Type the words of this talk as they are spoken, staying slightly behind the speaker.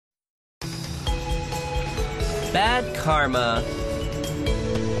Bad karma.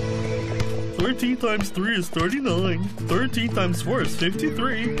 13 times 3 is 39. 13 times 4 is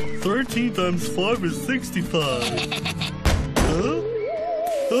 53. 13 times 5 is 65. Huh?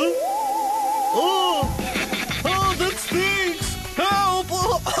 Huh? Oh! Oh, that stinks! Help!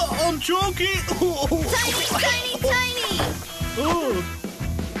 Oh, I'm choking! Tiny, tiny, tiny! Oh!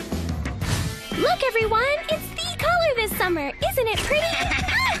 Look, everyone! It's the color this summer! Isn't it pretty?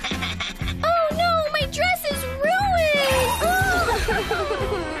 Oh, no! My dress is ruined!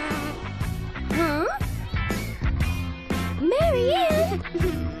 Huh? Marianne?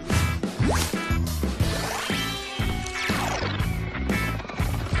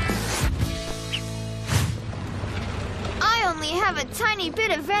 I only have a tiny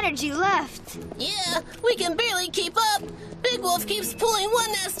bit of energy left. Yeah, we can barely keep up. Big Wolf keeps pulling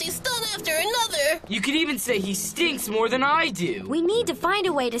one nasty stunt after another. You could even say he stinks more than I do. We need to find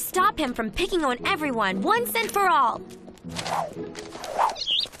a way to stop him from picking on everyone, once and for all.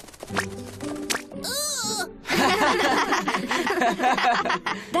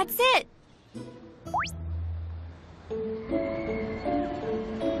 That's it.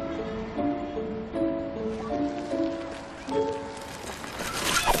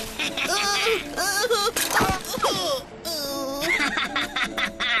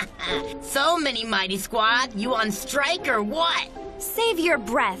 So, Minimighty Squad, you on strike or what? Save your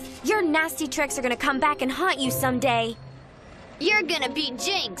breath. Your nasty tricks are gonna come back and haunt you someday. You're gonna be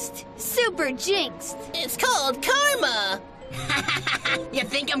jinxed. Super jinxed. It's called karma. You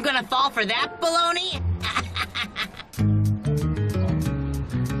think I'm gonna fall for that baloney?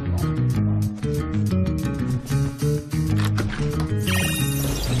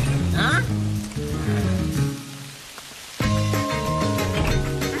 Huh?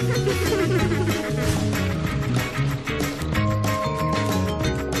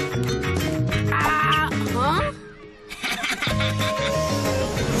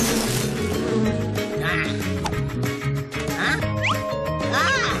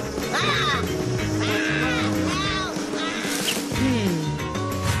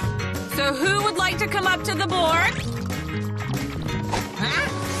 So who would like to come up to the board?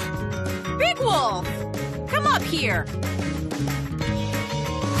 Huh? Big Wolf, come up here.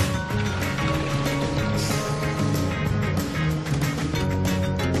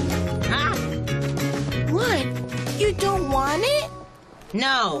 Huh? What? You don't want it?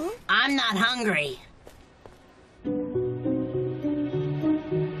 No, I'm not hungry.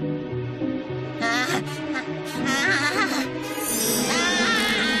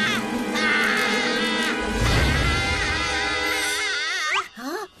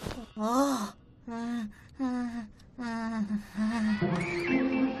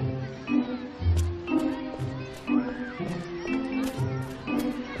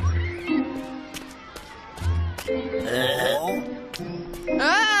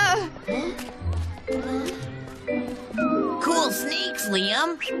 Cool sneaks,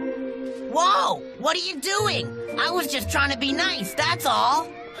 Liam. Whoa, what are you doing? I was just trying to be nice, that's all.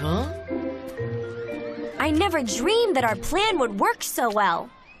 Huh? I never dreamed that our plan would work so well.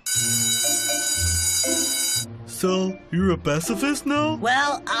 So, you're a pacifist now?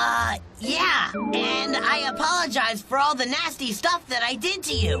 Well, yeah. And I apologize for all the nasty stuff that I did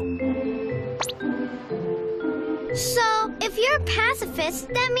to you. So, if you're a pacifist,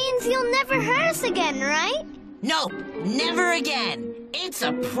 that means you'll never hurt us again, right? Nope, never again. It's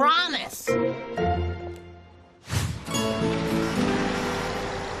a promise.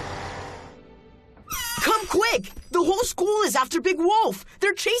 Come quick! The whole school is after Big Wolf.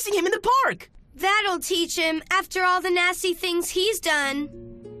 They're chasing him in the park. That'll teach him after all the nasty things he's done.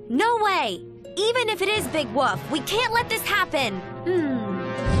 No way! Even if it is Big Wolf, we can't let this happen.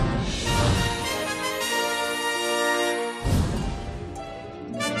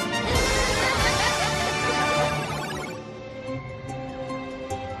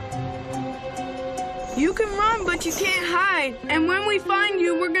 You can run, but you can't hide. And when we find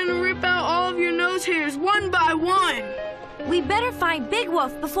you, we're gonna rip out all of your nose hairs one by one. We better find Big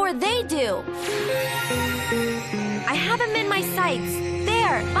Wolf before they do. I have him in my sights.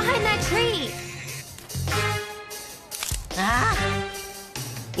 There, behind that tree.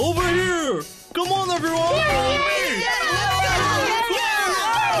 Over here! Come on, everyone! There he is!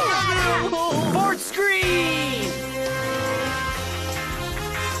 Fort screen!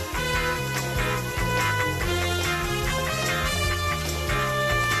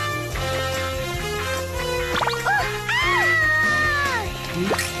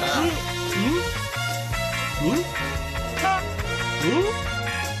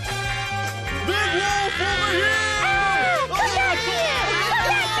 Big Wolf, over here! Come back here! Come back here,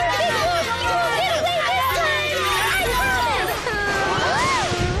 Big Wolf! You will get away this time!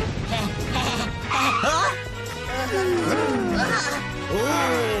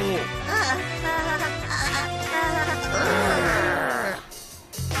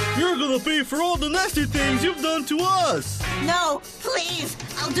 You're gonna pay for all the nasty things you've done to us! No, please.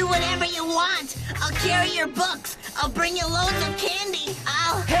 I'll do whatever you want. I'll carry your books. I'll bring you loads of candy.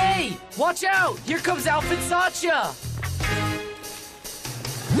 I'll... Hey, watch out! Here comes Alfred Satcha!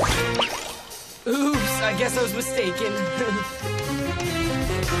 Oops, I guess I was mistaken.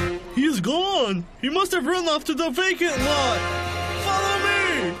 He's gone! He must have run off to the vacant lot! Follow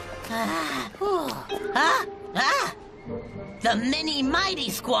me! Huh? The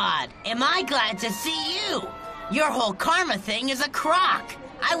Minimighty squad. Am I glad to see you? Your whole karma thing is a crock.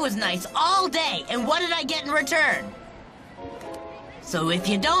 I was nice all day, and what did I get in return? So if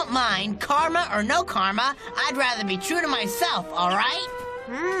you don't mind, karma or no karma, I'd rather be true to myself, all right?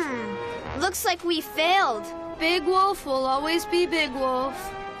 Looks like we failed. Big Wolf will always be Big Wolf.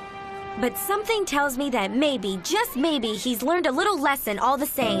 But something tells me that maybe, just maybe, he's learned a little lesson all the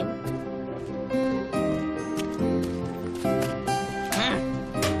same.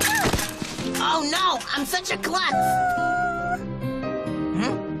 Oh no, I'm such a klutz!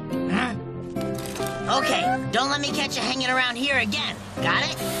 Okay, don't let me catch you hanging around here again. Got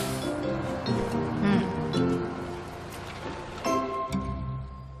it?